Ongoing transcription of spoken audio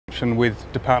conjunction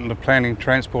with Department of Planning,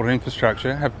 Transport and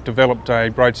Infrastructure, have developed a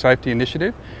road safety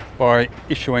initiative by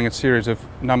issuing a series of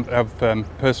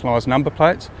personalised number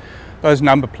plates. Those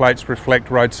number plates reflect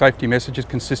road safety messages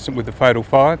consistent with the Fatal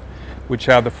 5, which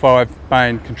are the 5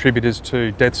 main contributors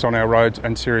to deaths on our roads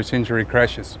and serious injury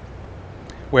crashes.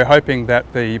 We're hoping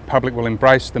that the public will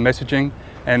embrace the messaging,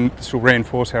 and this will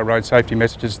reinforce our road safety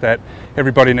messages that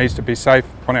everybody needs to be safe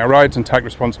on our roads and take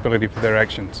responsibility for their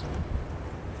actions.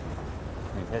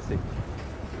 Fantastic.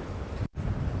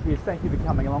 Yes, thank you for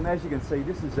coming along. As you can see,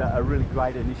 this is a really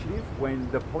great initiative. When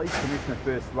the Police Commissioner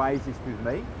first raised this with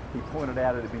me, he pointed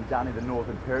out it had been done in the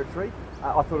Northern Territory.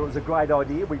 I thought it was a great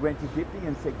idea. We went to Dipty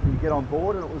and said, can you get on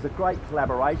board? And it was a great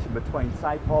collaboration between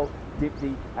SAPOL,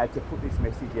 Dipty, to put this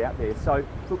message out there. So,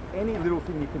 look, any little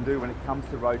thing you can do when it comes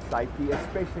to road safety,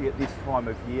 especially at this time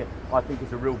of year, I think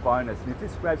is a real bonus. And if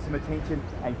this grabs some attention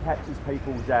and captures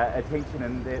people's attention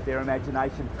and their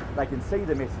imagination, they can see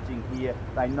the messaging here,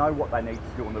 they know what they need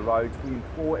to do on the roads. We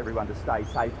implore everyone to stay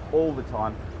safe all the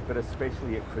time, but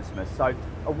especially at Christmas. So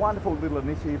a wonderful little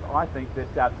initiative, I think,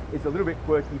 that is a little bit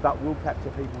quirky, but will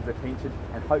capture people's attention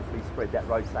and hopefully spread that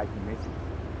road safety message.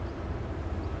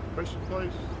 Question,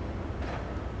 please.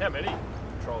 How many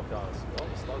patrol cars? Oh,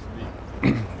 it's supposed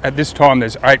to be. At this time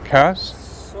there's 8 cars.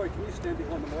 Sorry, can you stand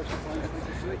behind the microphone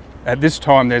please? At this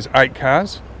time there's 8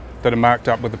 cars that are marked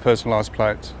up with the personalised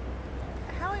plates.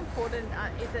 How important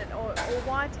is it, or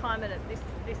why time it at this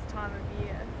time of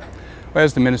year? Well,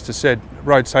 as the Minister said,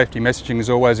 road safety messaging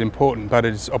is always important, but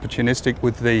it's opportunistic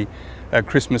with the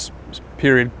Christmas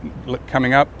period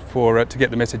coming up to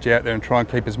get the message out there and try and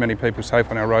keep as many people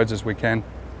safe on our roads as we can.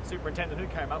 Superintendent, who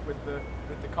came up with the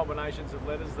combinations of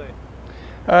letters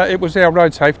there? It was our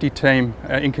road safety team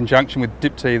in conjunction with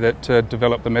Dipty that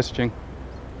developed the messaging.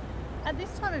 At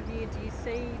this time of year, do you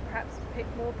see perhaps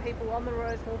more people on the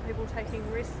roads, more people taking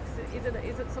risks? Is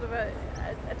it sort of a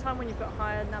time when you've got a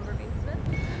higher number of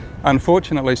incidents?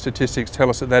 Unfortunately, statistics tell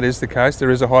us that that is the case. There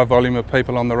is a high volume of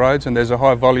people on the roads, and there's a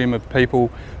high volume of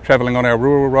people travelling on our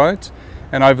rural roads.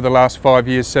 And over the last 5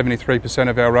 years, 73%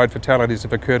 of our road fatalities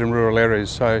have occurred in rural areas,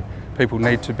 so people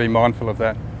need to be mindful of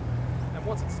that. And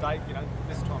what's at stake,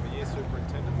 this time of year,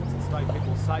 Superintendent? What's at stake?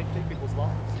 People's safety, people's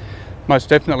lives? Most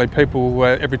definitely, people,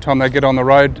 every time they get on the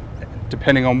road,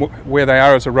 depending on where they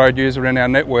are as a road user in our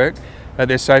network,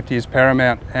 their safety is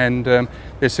paramount, and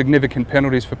there's significant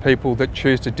penalties for people that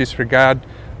choose to disregard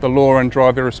the law and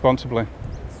drive irresponsibly.